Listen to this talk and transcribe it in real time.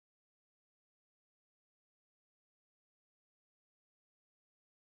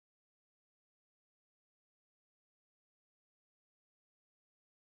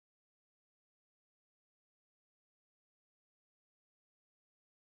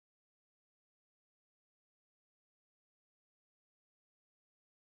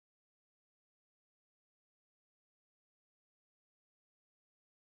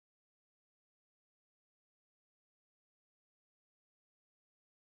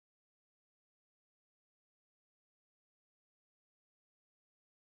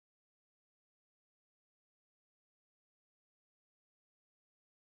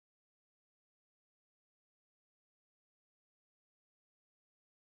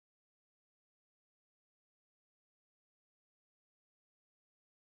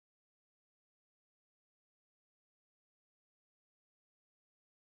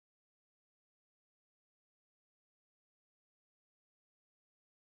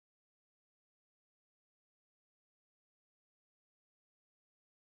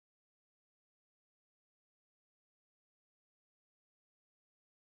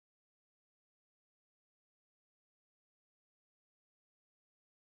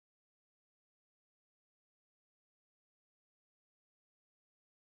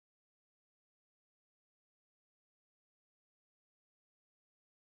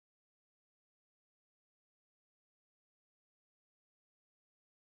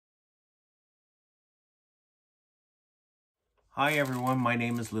Hi everyone, my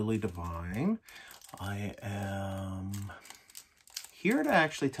name is Lily Devine. I am here to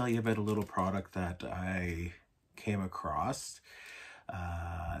actually tell you about a little product that I came across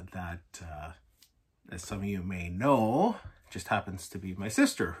as some of you may know, just happens to be my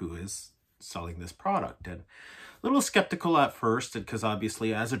sister who is selling this product. And a little skeptical at first, because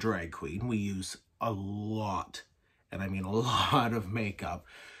obviously as a drag queen, we use a lot, and I mean a lot of makeup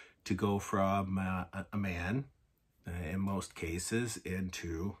to go from a man, in most cases,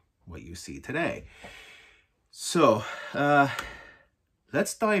 into what you see today. So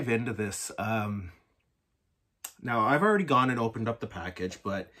let's dive into this. Now I've already gone and opened up the package,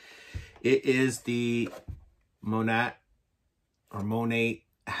 but it is the Monat or Monat,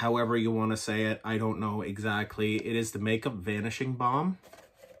 however you want to say it. I don't know exactly. It is the Makeup Vanishing Balm.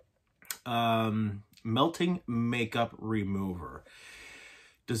 Melting Makeup Remover.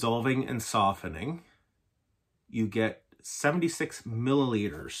 Dissolving and softening. You get 76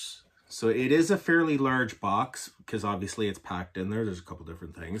 milliliters. So it is a fairly large box because obviously it's packed in there. There's a couple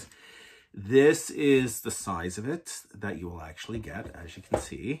different things. This is the size of it that you will actually get, as you can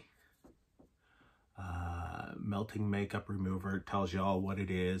see. Melting Makeup Remover. It tells you all what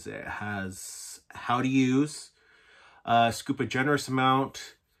it is. It has how to use. Scoop a generous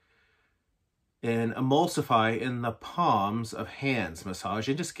amount and emulsify in the palms of hands. Massage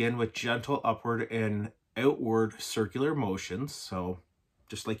into skin with gentle upward and outward circular motions. So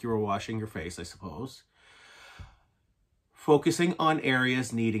just like you were washing your face, I suppose. Focusing on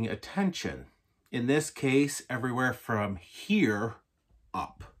areas needing attention. In this case, everywhere from here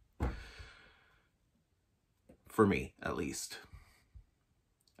up. For me, at least.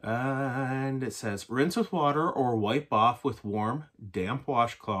 And it says, rinse with water or wipe off with warm, damp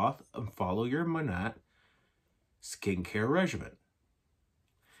washcloth and follow your Monat skincare regimen.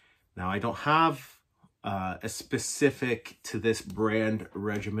 Now, I don't have a specific to this brand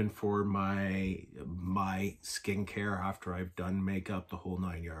regimen for my skincare after I've done makeup, the whole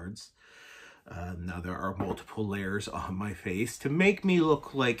 9 yards. Now, there are multiple layers on my face to make me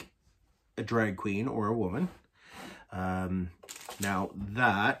look like a drag queen or a woman. Now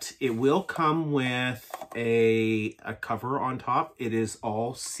that it will come with a cover on top. It is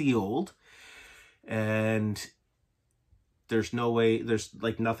all sealed and there's no way, there's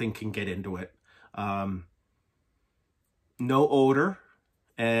like nothing can get into it. No odor.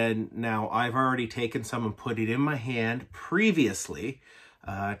 And now I've already taken some and put it in my hand previously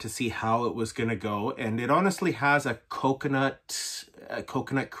to see how it was going to go. And it honestly has a coconut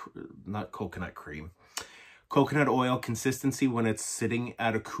oil consistency when it's sitting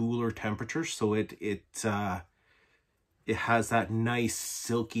at a cooler temperature. So it has that nice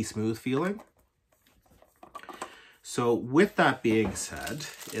silky smooth feeling. So with that being said,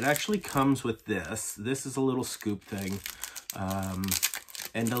 it actually comes with this. This is a little scoop thing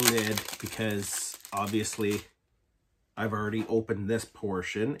and a lid, because obviously I've already opened this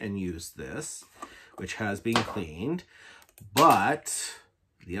portion and used this, which has been cleaned. But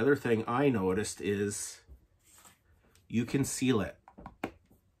the other thing I noticed is you can seal it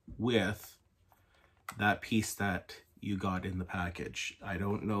with that piece that you got in the package. I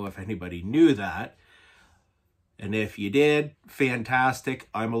don't know if anybody knew that. And if you did, fantastic.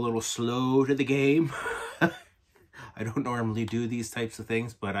 I'm a little slow to the game. I don't normally do these types of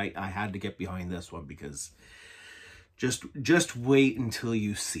things, but I had to get behind this one because just wait until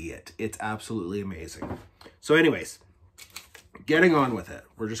you see it. It's absolutely amazing. So anyways, getting on with it.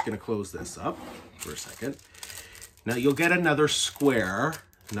 We're just going to close this up for a second. Now you'll get another square.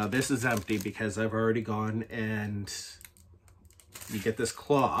 Now this is empty because I've already gone and you get this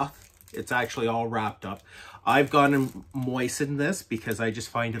cloth. It's actually all wrapped up. I've gone and moistened this because I just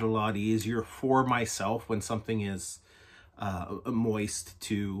find it a lot easier for myself when something is moist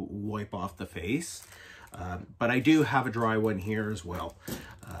to wipe off the face. But I do have a dry one here as well.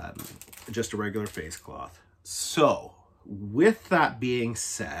 Just a regular face cloth. So with that being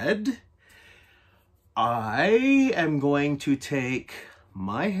said, I am going to take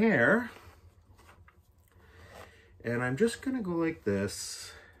my hair and I'm just going to go like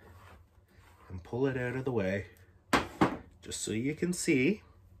this and pull it out of the way just so you can see.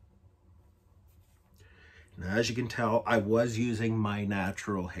 Now, as you can tell, I was using my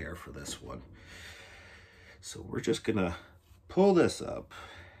natural hair for this one. So we're just going to pull this up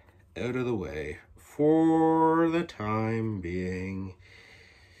out of the way for the time being.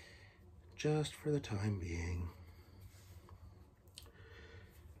 Just for the time being.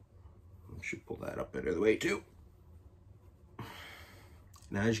 I should pull that up out of the way too.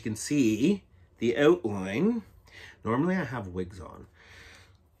 Now, as you can see, the outline, normally I have wigs on.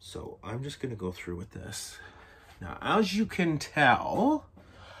 So I'm just going to go through with this. Now, as you can tell,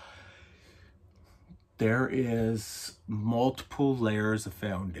 there is multiple layers of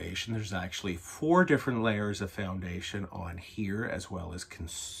foundation. There's actually 4 different layers of foundation on here, as well as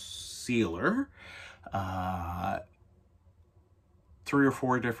concealer. 3 or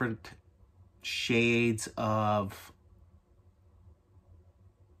 4 different shades of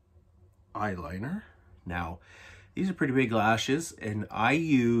eyeliner. Now, these are pretty big lashes, and I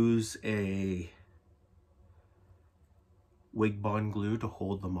use a wig bond glue to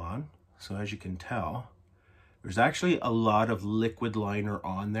hold them on. So as you can tell, there's actually a lot of liquid liner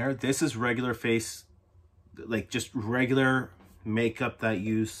on there. This is regular face, like just regular makeup that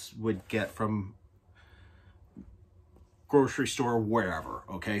you would get from grocery store, wherever,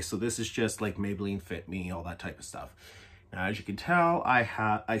 okay? So this is just like Maybelline Fit Me, all that type of stuff. Now, as you can tell,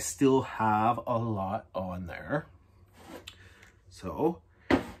 I still have a lot on there. So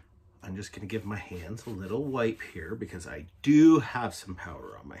I'm just gonna give my hands a little wipe here because I do have some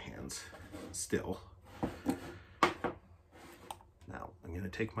powder on my hands still. Now I'm gonna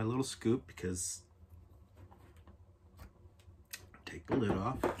take my little scoop because take the lid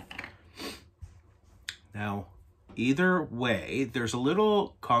off. Now, either way, there's a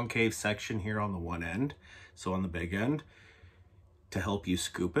little concave section here on the one end, so on the big end, to help you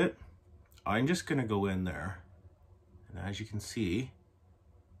scoop it. I'm just gonna go in there, and as you can see,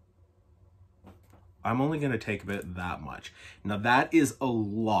 I'm only gonna take about that much. Now that is a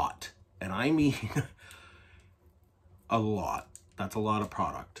lot, and I mean a lot. That's a lot of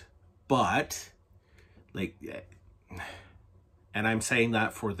product. But, like, and I'm saying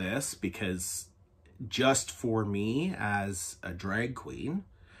that for this because just for me as a drag queen,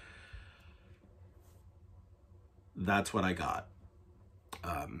 that's what I got.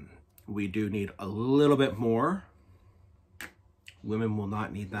 We do need a little bit more. Women will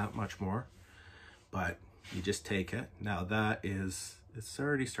not need that much more, but you just take it. Now that is, it's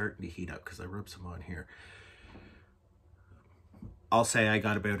already starting to heat up because I rubbed some on here. I'll say I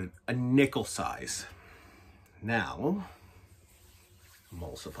got about a nickel size. Now,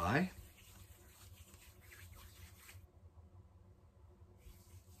 emulsify.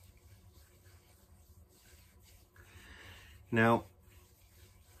 Now,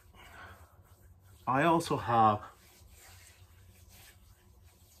 I also have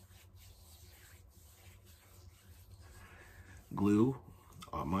glue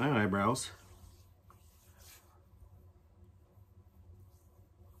on my eyebrows.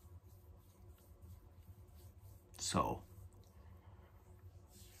 So,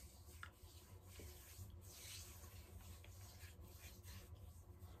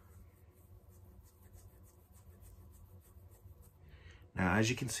 now as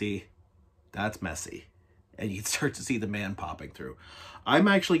you can see, that's messy. And you can start to see the man popping through. I'm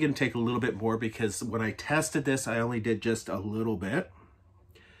actually going to take a little bit more because when I tested this, I only did just a little bit.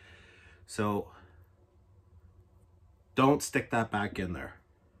 So don't stick that back in there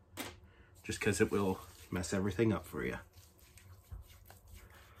just because it will mess everything up for you.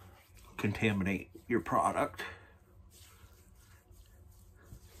 Contaminate your product.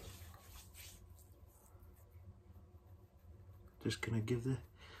 Just going to give the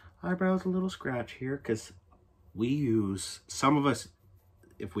eyebrows a little scratch here because we use, some of us,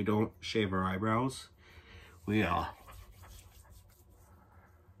 if we don't shave our eyebrows, we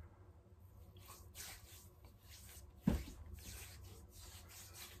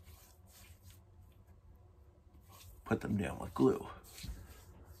put them down with glue.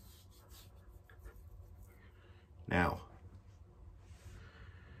 Now,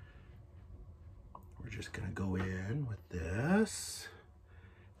 we're just gonna go in with this.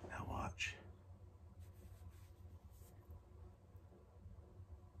 Now watch.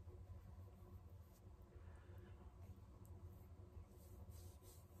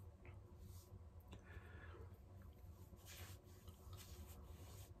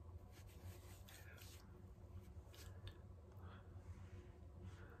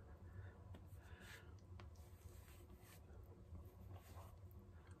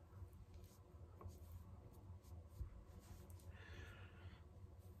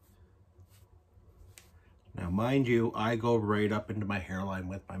 Now, mind you, I go right up into my hairline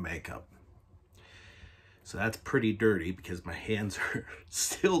with my makeup. So that's pretty dirty because my hands are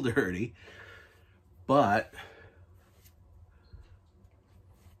still dirty. But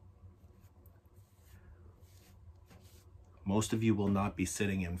most of you will not be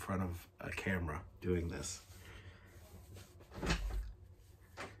sitting in front of a camera doing this.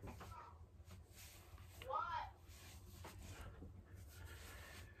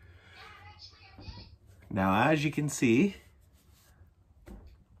 Now, as you can see,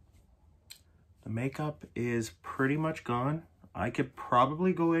 the makeup is pretty much gone. I could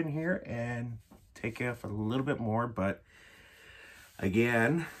probably go in here and take off a little bit more, but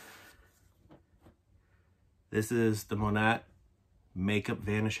again, this is the Monat Makeup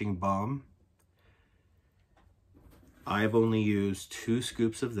Vanishing Balm. I've only used 2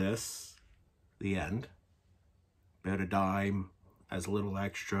 scoops of this, the end, about a dime as a little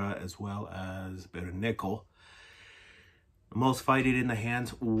extra, as well as about a nickel. Emulsified it in the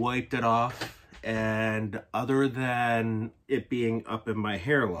hands, wiped it off, and other than it being up in my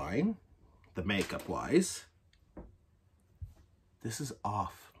hairline, the makeup wise, this is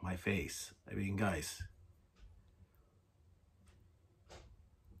off my face. I mean, guys,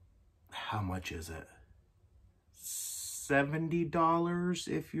 how much is it? $70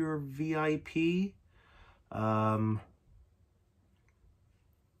 if you're VIP.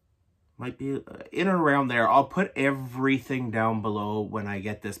 Might be in and around there. I'll put everything down below when I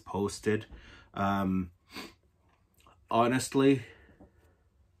get this posted. Honestly,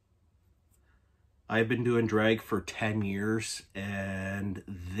 I've been doing drag for 10 years, and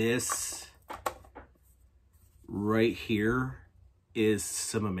this right here is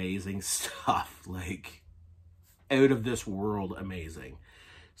some amazing stuff, like out of this world amazing.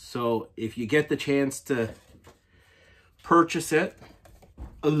 So if you get the chance to purchase it,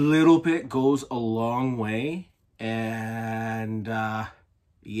 a little bit goes a long way. And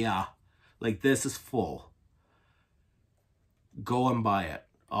yeah, like this is full. Go and buy it.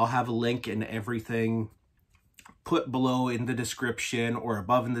 I'll have a link and everything put below in the description or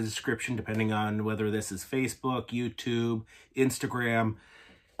above in the description, depending on whether this is Facebook, YouTube, Instagram,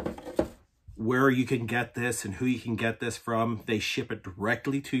 where you can get this and who you can get this from. They ship it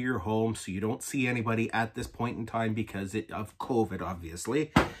directly to your home, so you don't see anybody at this point in time because of COVID,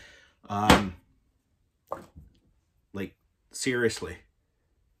 obviously. Like, seriously.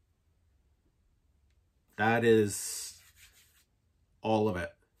 That is all of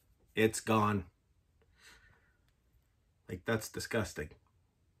it. It's gone. Like, that's disgusting.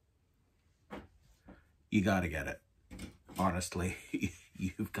 You gotta get it. Honestly,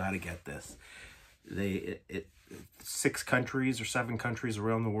 you've got to get this. 6 countries or 7 countries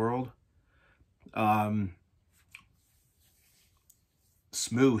around the world.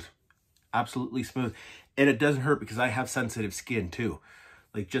 Smooth. Absolutely smooth. And it doesn't hurt because I have sensitive skin too.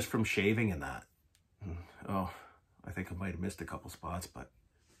 Like, just from shaving and that. Oh, I think I might have missed a couple spots, but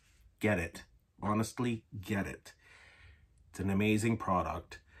get it. Honestly, get it. It's an amazing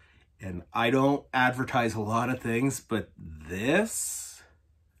product. And I don't advertise a lot of things, but this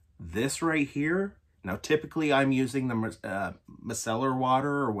right here, now typically I'm using the micellar water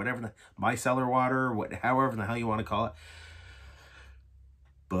or whatever, micellar water, or however the hell you want to call it.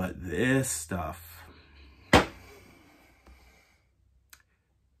 But this stuff,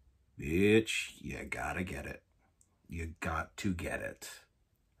 bitch, you gotta get it. You got to get it.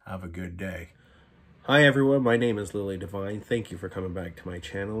 Have a good day. Hi everyone, my name is Lily Divine. Thank you for coming back to my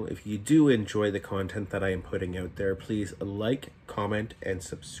channel. If you do enjoy the content that I am putting out there, please like, comment, and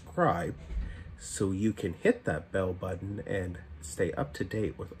subscribe so you can hit that bell button and stay up to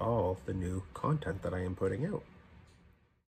date with all the new content that I am putting out.